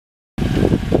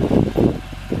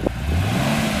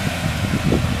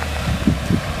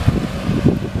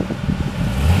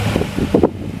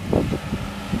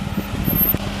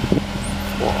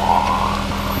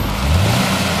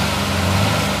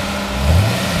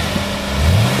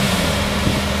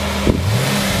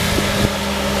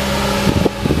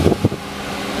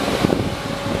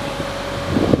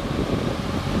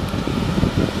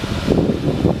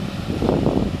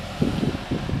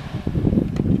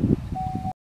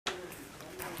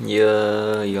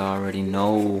Yeah, you already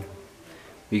know.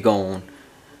 We gon'.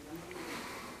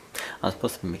 I was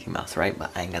supposed to be Mickey Mouse, right?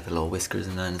 But I ain't got the little whiskers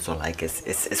and nothing, so like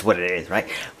it's what it is, right?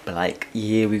 But like,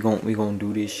 yeah, we gon'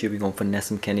 do this shit. We gon' finesse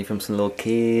some candy from some little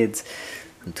kids.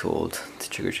 I'm too old to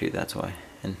trick or treat, that's why.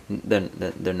 And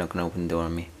they're not gonna open the door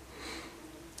on me.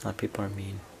 A lot of people are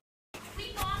mean.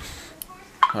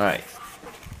 All right.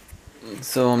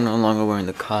 So I'm no longer wearing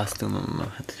the costume. I'm gonna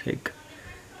have to take.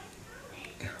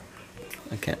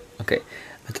 I can't. Okay,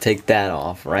 I have to take that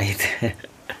off, right?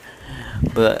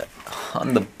 But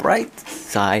on the bright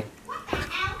side,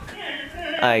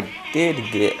 I did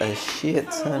get a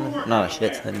shit ton, not a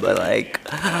shit ton, but like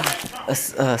a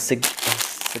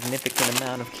significant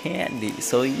amount of candy.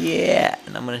 So yeah,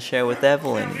 and I'm gonna share with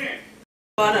Evelyn.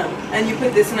 Bottom, and you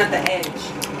put this one at the edge.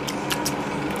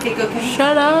 Take okay.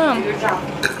 Shut up. Do your job.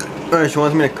 Alright, she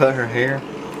wants me to cut her hair.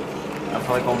 I'm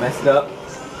probably gonna mess it up.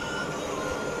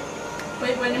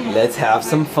 Wait a minute. Let's have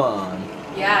some fun.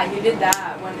 Yeah, you did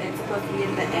that when it's supposed to be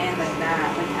in the end like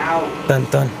that, like out. Dun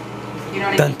dun. You know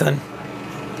what Dun I mean? dun.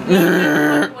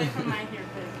 Walk away from my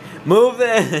haircut. Move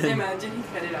then. Imagine he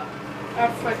cut it off.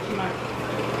 I'll fuck you up.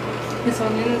 He's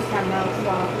holding his camera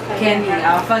while Candy,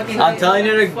 I'll fucking. I'm telling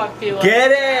you to fuck you up.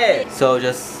 get it. So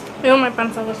just. Feel my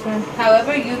pants are listening.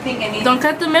 However you think it needs. Don't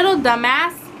cut the middle,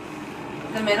 dumbass.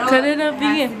 The middle. Cut it up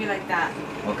has again. to be like that.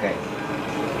 Okay.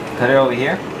 Cut it over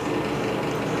here.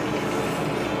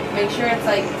 Make sure it's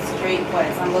like straight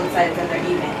points on both sides and they're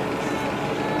even.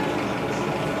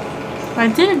 I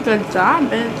did a good job,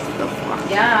 bitch. The fuck?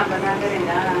 Yeah, but not good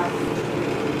enough.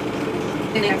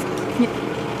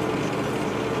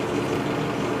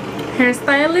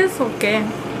 Hairstylist? Okay.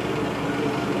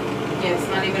 Yeah, it's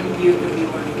not even you to be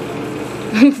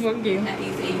working. Fuck you. And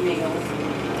these 8 nails.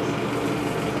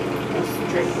 Go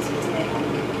straight to nail.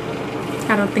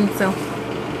 I don't think so.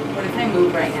 What if I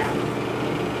move right now?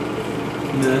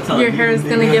 Your hair is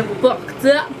gonna get fucked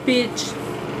up, bitch.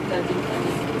 That'd be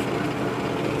funny.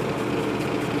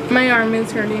 My arm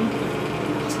is hurting.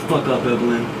 Fuck up,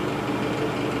 Evelyn.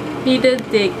 Eat a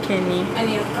dick, Kenny. I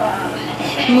need to go out.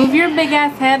 Move your big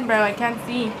ass head, bro. I can't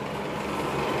see.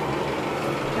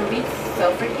 Don't be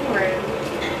so freaking rude.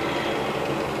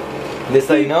 This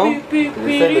I know. I need to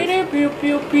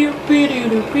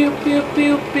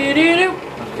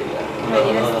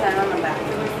stand on the back.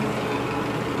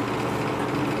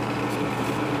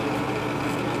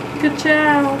 Good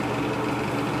job.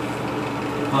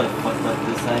 Probably fucked up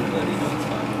this side, but you know it's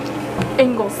fine.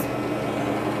 Angles.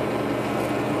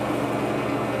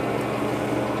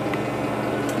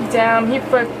 Damn, he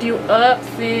fucked you up,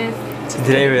 sis.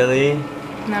 Did I really? No,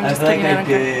 I'm I just feel like taking I it.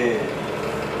 Okay. did.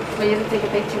 But you have to take a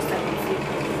picture so I can see.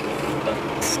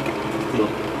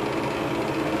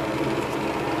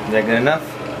 Is that good enough?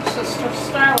 Sister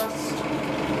stylist.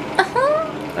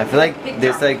 I feel like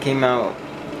this side came out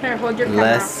Here, hold your camera.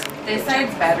 less. This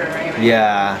side's better, right?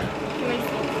 Yeah.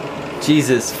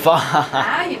 Jesus, fuck.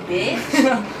 Ah, you bitch.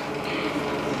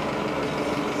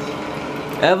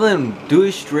 Evelyn, do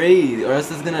it straight, or else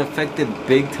it's gonna affect it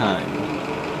big time.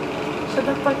 Shut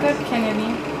the fuck up,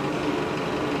 Kennedy.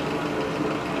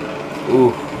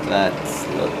 Ooh, that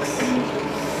looks.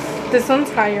 This one's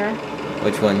higher.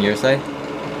 Which one? Your side?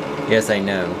 Yes, I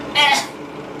know.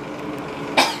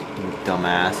 You dumb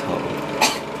asshole.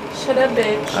 Shut up,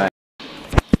 bitch. Alright.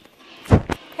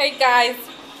 Hey guys.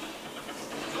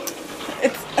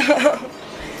 It's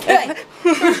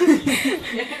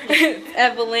it's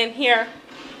Evelyn here.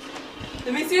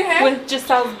 Let me see your hair. With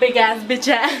Giselle's big ass bitch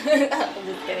ass. I'm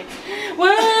just kidding.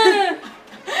 What?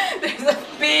 There's a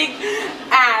big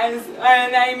ass,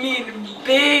 and I mean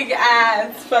big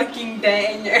ass fucking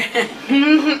day in your head.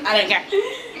 I don't care.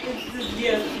 It's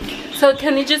disgusting. So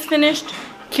Kenny just finished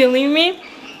killing me.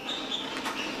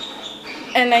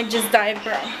 And I just died,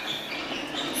 bro.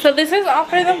 So this is all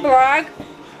for the vlog.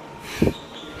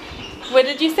 What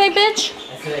did you say, bitch?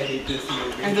 I said I hate this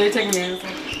movie. And they're taking me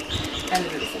and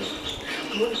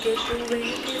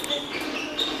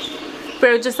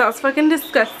Bro, Giselle's fucking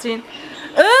disgusting.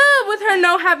 Ugh, with her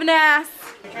no having ass.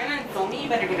 You're trying to insult me, you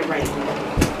better get it right.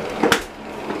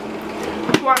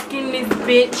 Walking this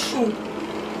bitch.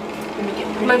 Let me get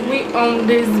Like we own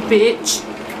this bitch.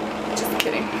 Just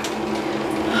kidding.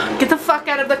 Get the fuck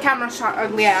out of the camera shot,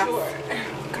 ugly ass. Sure.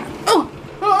 Oh!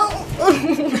 Oh,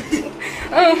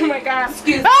 oh my god.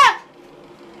 Excuse me. Ah!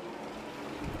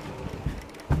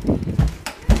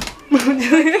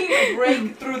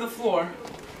 Break through the floor.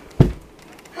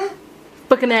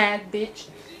 Fucking ass, bitch.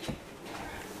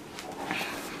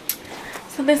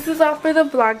 So this is all for the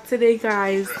vlog today,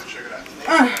 guys.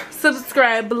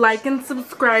 Subscribe, like, and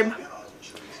subscribe.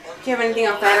 Do you have anything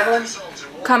else to add, Evelyn?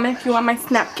 Comment if you want my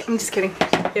snap. I'm just kidding.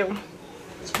 Ew.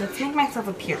 Let's make myself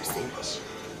a piercing.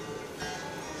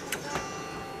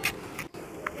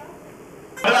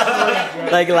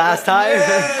 Like last time.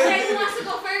 Okay, who wants to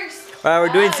go first? Alright,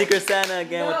 we're doing Secret Santa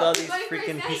again with all these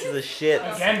freaking pieces of shit.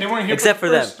 Again, they weren't here Except for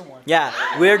them. one. Yeah,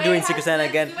 we're doing Secret Santa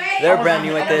again. They're brand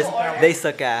new at this. They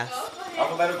suck ass.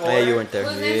 Oh, yeah, you weren't there.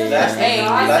 Yeah. Hey,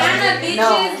 Santa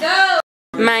bitches, go!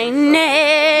 My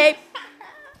name.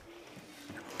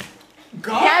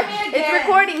 Cat, it's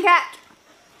recording, Cat.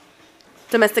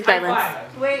 Domestic violence.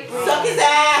 Wait. Suck his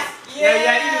ass!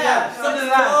 Yeah. Suck his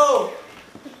ass.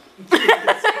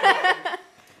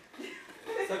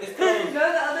 Suck his toes. Go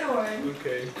the other one.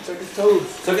 Okay. Suck his toes.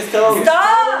 Suck his toes.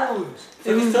 Stop!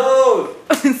 Suck his toes.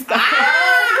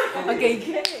 Stop. Okay,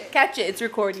 catch it. It's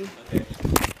recording.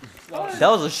 That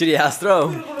was a shitty ass throw.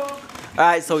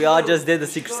 Alright, so y'all just did the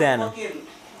Secret Santa.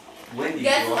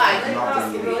 Guess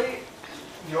what?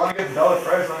 You want to get the dollar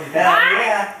price on your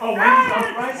Yeah. Oh, Wendy's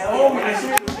dollar price? Oh, my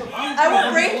God. I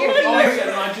will break your Oh, finger. shit,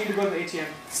 I'm to go to the ATM.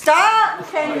 Stop,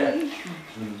 Kenny.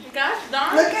 Gosh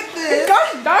darn. Look at this.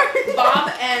 Gosh darn.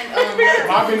 Bob and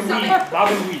Bob and Weed. Bob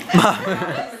and Weed.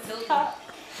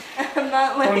 I'm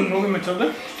not Oh, like. the movie Matilda?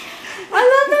 I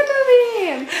love that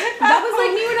movie. That was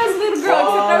like me when I was a little girl,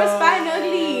 except I was fat and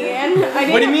ugly. And I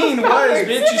didn't What do you have mean, those was, powers.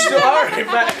 bitch? You still are. In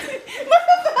fact.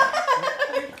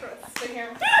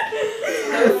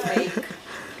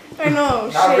 I know.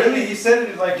 Not shit. really, he said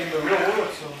it like in the real world,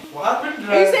 so what happened?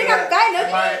 Are you saying I'm fat and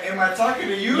ugly? Am I talking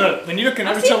to you? Look, Benito can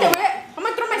never See, tell I'm him.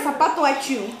 gonna throw my zapato at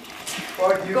you.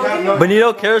 Fuck, you have no.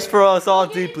 Benito cares for us all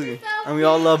deeply. And we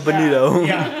all love Benito.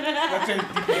 Yeah. That's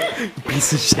it.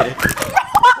 Piece of shit.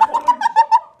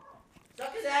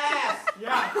 Suck his ass.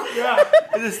 Yeah.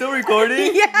 Is it still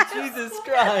recording? Yeah. Jesus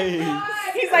Christ.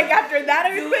 He's like, after that,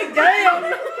 I was like,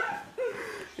 damn.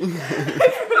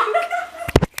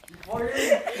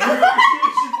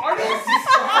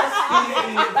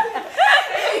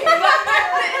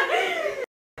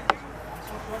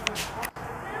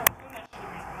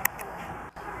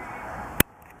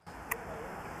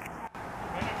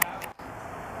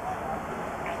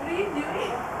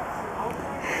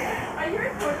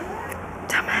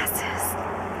 Dumbasses.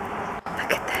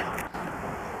 Look at them.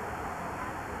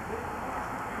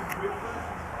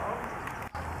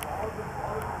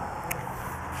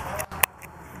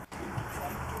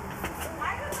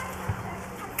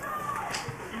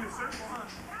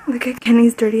 Look at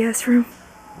Kenny's dirty ass room.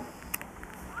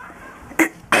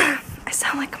 I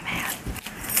sound like a man.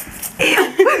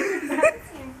 Ew.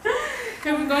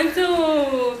 Okay, we're going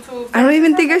to I don't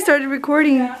even think I started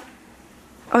recording.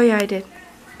 Oh yeah, I did.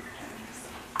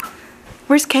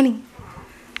 Where's Kenny?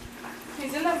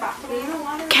 He's in the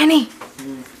bathroom. Kenny!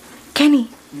 Kenny!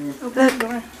 Look.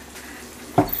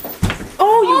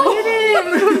 Oh, you hit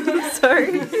him! I'm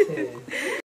sorry.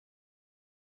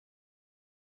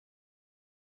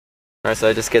 Alright, so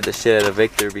I just scared the shit out of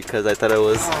Victor because I thought it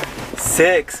was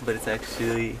 6, but it's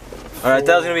actually. Or I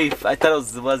thought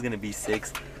it was gonna be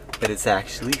 6, but it's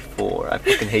actually 4. I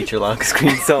fucking hate your lock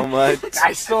screen so much.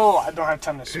 I don't have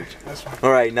time to switch. That's fine.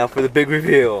 Alright, now for the big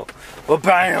reveal. Well,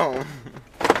 bam!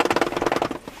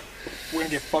 We're gonna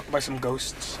get fucked by some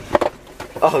ghosts.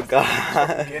 Oh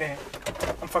god. Get it.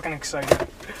 I'm fucking excited.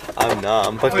 I'm not,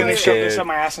 I'm I'm gonna fucking shove this scared. up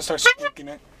my ass and start squeaking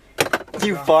it.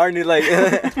 You farted like.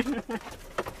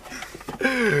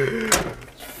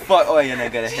 Fuck, oh yeah, and I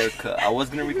got a haircut. I was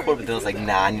gonna record, but then I was like,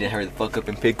 nah, I need to hurry the fuck up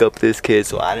and pick up this kid,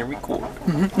 so I didn't record.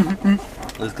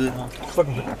 Looks good, huh?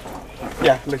 Fucking good.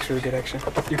 Yeah, it looks really good actually.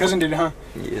 Your cousin did it, huh?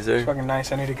 Yes, sir. Fucking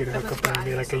nice. I need to get a hookup and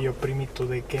be like a yo primito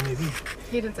de Kennedy.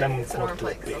 He didn't Dame un say it.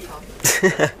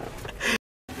 corto.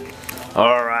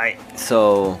 Alright,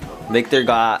 so Victor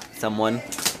got someone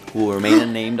who will remain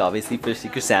unnamed, obviously, for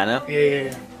Secret Santa.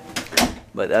 Yeah.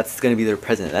 But that's gonna be their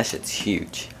present. That shit's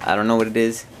huge. I don't know what it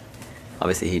is.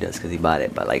 Obviously he does because he bought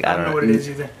it, but like I don't know what it is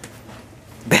either.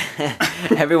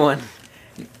 Everyone,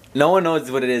 no one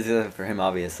knows what it is except for him,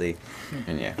 obviously.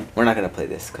 And yeah, we're not gonna play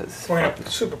this because We're gonna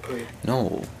super play it.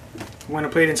 no, We're gonna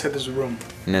play it inside this room.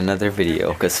 in another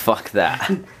video because fuck that.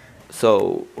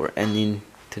 So we're ending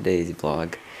today's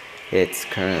vlog. It's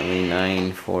currently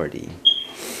 9:40.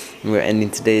 We're ending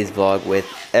today's vlog with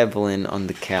Evelyn on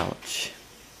the couch.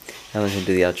 Evelyn's gonna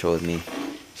do the outro with me.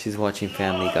 She's watching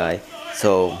Family Guy.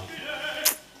 So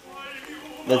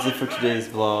that's it for today's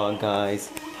vlog, guys.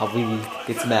 Habibi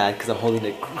gets mad because I'm holding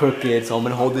it crooked, so I'm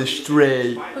gonna hold it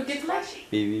straight. Who gets mad?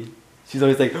 Baby. She's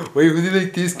always like, why you hold it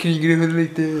like this? Can you get it hold it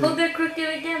like this? Hold that crooked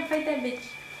again. Fight that bitch.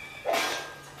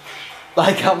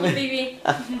 Like how many? Baby.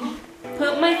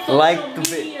 Put my phone Like on the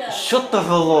media. video. Shut the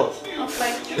hell up. I'll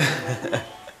fight you.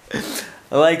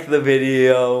 Like the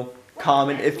video.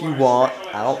 comment if you want.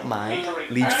 I don't mind.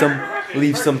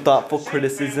 Leave some thoughtful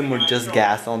criticism or just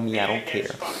gas on me. I don't care.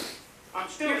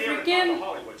 Your freaking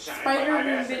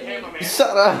Spider-Man bit me.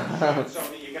 Shut up.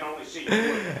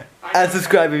 And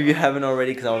subscribe if you haven't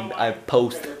already, because I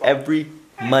post every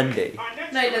Monday.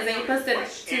 No, it doesn't. You posted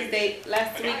Tuesday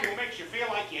last week.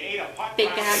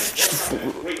 Fake ass.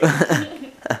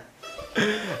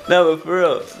 No, but for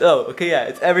real. No, okay, yeah,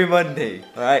 it's every Monday,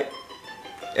 alright?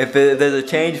 If there's a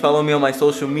change, follow me on my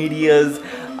social medias.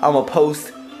 I'm gonna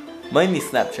post, mainly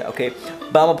Snapchat, okay?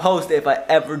 But I'm gonna post if I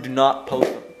ever do not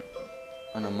post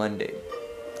on a Monday.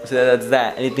 So that's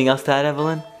that. Anything else to add,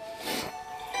 Evelyn?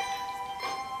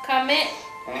 Comment.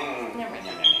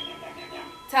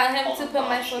 Tell him to put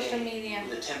my social media.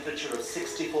 The temperature of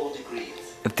 64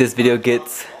 degrees. If this video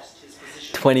gets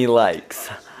 20 likes,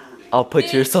 I'll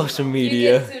put your social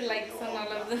media. You get 2 likes on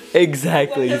all of them.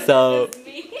 Exactly, so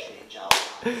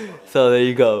there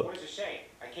you go.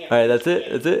 Alright, that's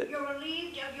it?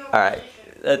 Alright,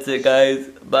 that's it guys.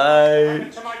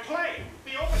 Bye.